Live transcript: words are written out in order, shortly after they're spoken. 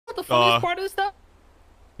funniest part is though?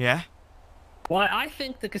 Yeah. Why I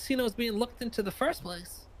think the casino is being looked into the first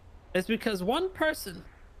place is because one person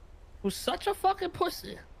who's such a fucking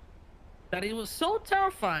pussy that he was so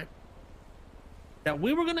terrified that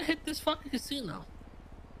we were gonna hit this fucking casino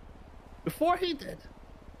before he did.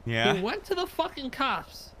 Yeah. He went to the fucking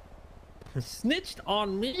cops, snitched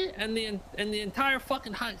on me and the entire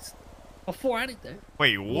fucking heist before anything.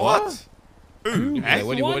 Wait, what? Ooh, Yeah,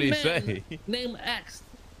 what do you man say? Named X.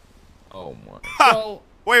 Oh my. So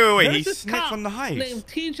wait. He there's this snitched cop on the heist. named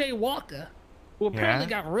TJ Walker, who apparently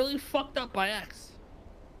Yeah? got really fucked up by X.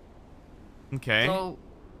 Okay. So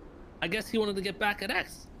I guess he wanted to get back at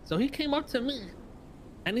X. So he came up to me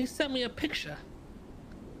and he sent me a picture.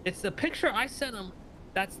 It's the picture I sent him.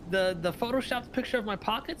 That's the photoshopped picture of my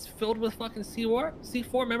pockets filled with fucking C4.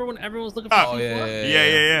 Remember when everyone was looking for C4?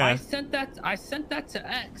 Yeah. I sent that to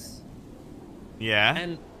X. Yeah.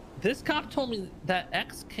 And this cop told me that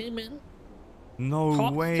X came in, No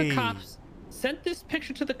talked way. to cops, sent this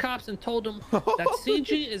picture to the cops and told them that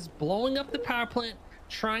CG is blowing up the power plant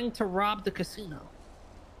trying to rob the casino.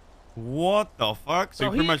 What the fuck? So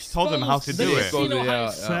you he pretty much told them how to do it.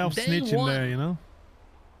 Self-snitching there, you know?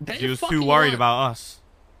 He was too worried about us.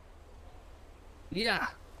 Yeah.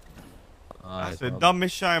 That's the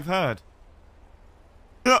dumbest shit I've heard.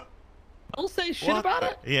 Don't say shit about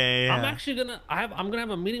it. Yeah. I'm actually gonna I'm gonna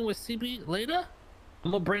have a meeting with CB later.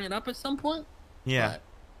 I'm gonna bring it up at some point. Yeah.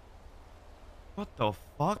 What the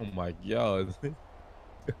fuck? Oh my god.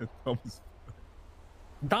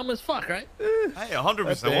 Dumb as fuck, right? Hey,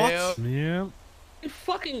 100%. What? Yeah.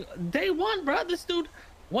 Fucking day one, bro. This dude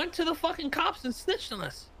went to the fucking cops and snitched on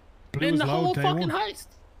us. Blue In is the loud, whole day fucking one. heist.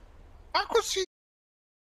 I could see